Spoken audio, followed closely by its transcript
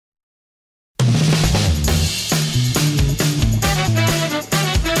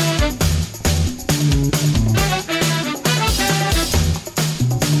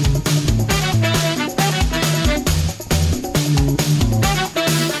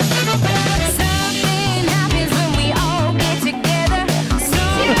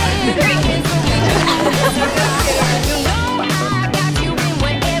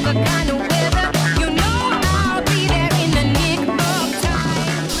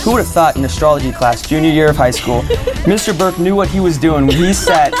Who would have thought in astrology class, junior year of high school, Mr. Burke knew what he was doing when he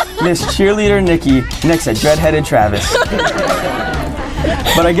sat Miss Cheerleader Nikki next to dreadheaded Travis.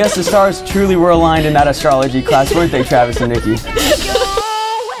 But I guess the stars truly were aligned in that astrology class, weren't they, Travis and Nikki?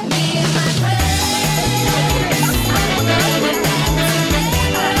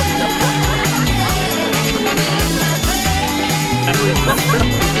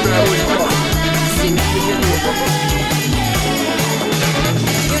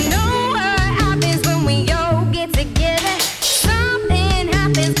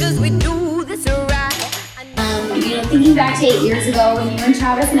 Thinking back to 8 years ago when you and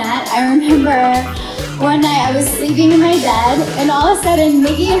Travis met, I remember one night I was sleeping in my bed and all of a sudden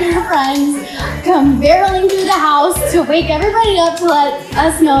Nikki and her friends come barreling through the house to wake everybody up to let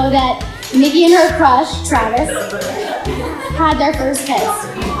us know that Nikki and her crush, Travis, had their first kiss.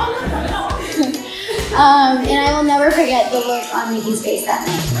 And I will never forget the look on Nikki's face that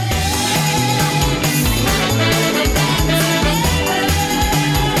night.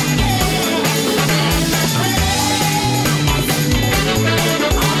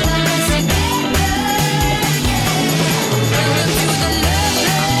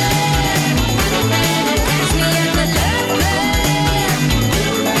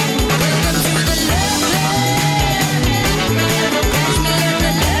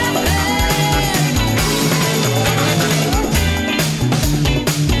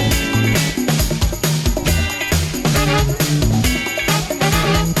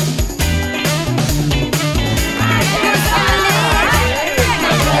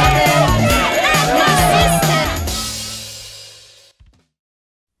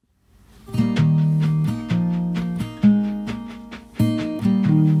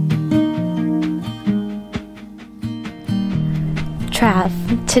 Trav,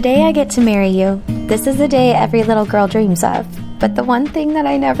 today I get to marry you. This is the day every little girl dreams of. But the one thing that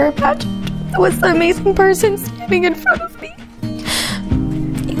I never imagined was the amazing person standing in front of me.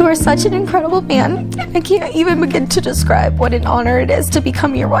 You are such an incredible man. I can't even begin to describe what an honor it is to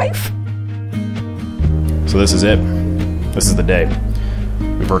become your wife. So this is it. This is the day.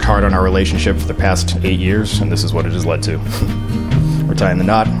 We've worked hard on our relationship for the past 8 years, and this is what it has led to. We're tying the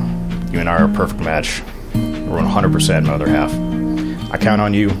knot. You and I are a perfect match. We're 100% my other half. I count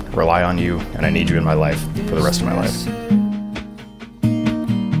on you, rely on you, and I need you in my life for the rest of my life.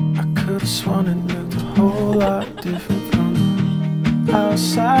 I could have sworn it looked a whole lot different from the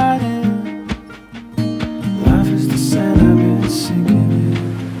outside in. Life is the sand I've been sinking in.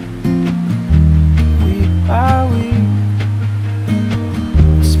 Week by week,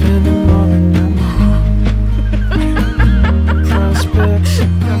 I'm spending more than I'm prospects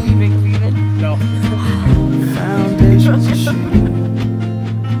no. Foundations are shaking.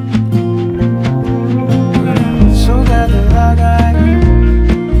 So glad that I got you.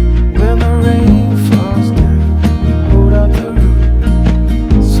 When the rain falls down, hold up the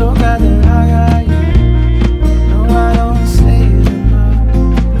roof. So glad that I got you. No, I don't say it enough.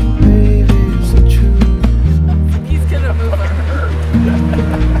 Baby, it's the truth. He's gonna move on.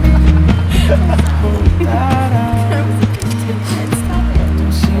 Hold that out.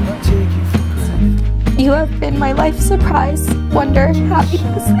 Don't seem to take you for granted. You have been my life surprise, wonder,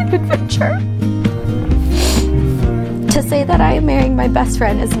 happiness, and adventure. To say that I am marrying my best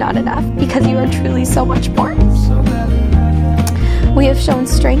friend is not enough, because you are truly so much more. We have shown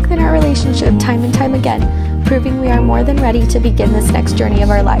strength in our relationship time and time again, proving we are more than ready to begin this next journey of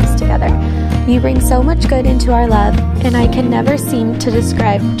our lives together. You bring so much good into our love, and I can never seem to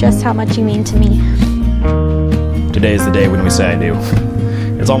describe just how much you mean to me. Today is the day when we say I do.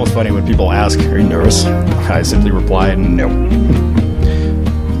 It's almost funny when people ask, are you nervous? I simply reply, no.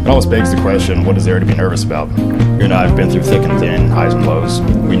 It almost begs the question, what is there to be nervous about? You and I have been through thick and thin, highs and lows.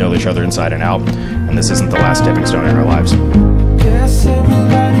 We know each other inside and out, and this isn't the last stepping stone in our lives. Guess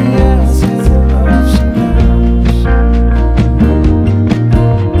everybody else has their ups and downs.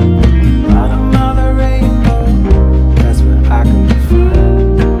 Bottom of the rainbow, that's where I can be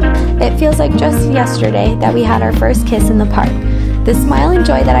found. It feels like just yesterday that we had our first kiss in the park. The smile and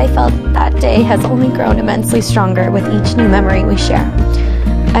joy that I felt that day has only grown immensely stronger with each new memory we share.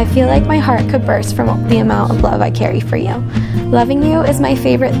 I feel like my heart could burst from the amount of love I carry for you. Loving you is my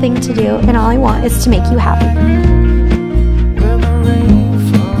favorite thing to do, and all I want is to make you happy.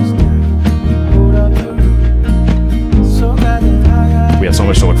 We have so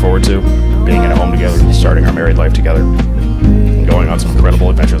much to look forward to, being in a home together, starting our married life together, and going on some incredible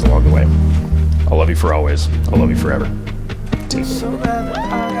adventures along the way. I'll love you for always. I'll love you forever. T.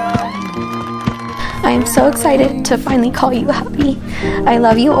 I am so excited to finally call you happy. I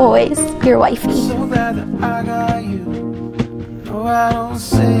love you always, your wifey. So glad that I got you. No, I don't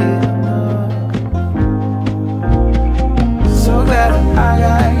say it enough. So glad that I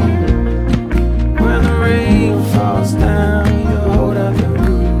got you. When the rain falls down, you hold up the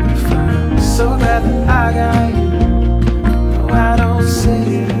roof. So glad that I got you. No, I don't say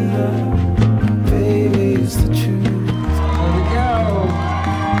it enough. Baby, it's the truth. There we go.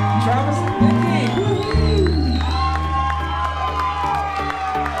 Travis and Nikki.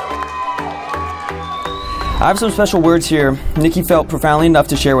 I have some special words here Nikki felt profoundly enough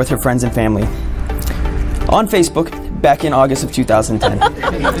to share with her friends and family. On Facebook, back in August of 2010,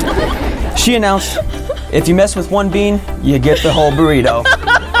 she announced, "If you mess with one bean, you get the whole burrito."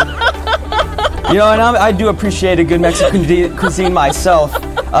 You know, and I do appreciate a good Mexican cuisine myself,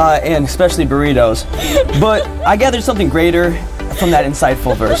 and especially burritos. But I gathered something greater from that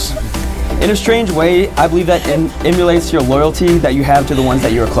insightful verse. In a strange way, I believe that emulates your loyalty that you have to the ones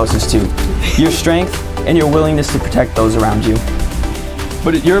that you are closest to, your strength, and your willingness to protect those around you.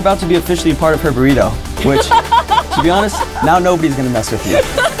 But you're about to be officially a part of her burrito, which, to be honest, now nobody's gonna mess with you.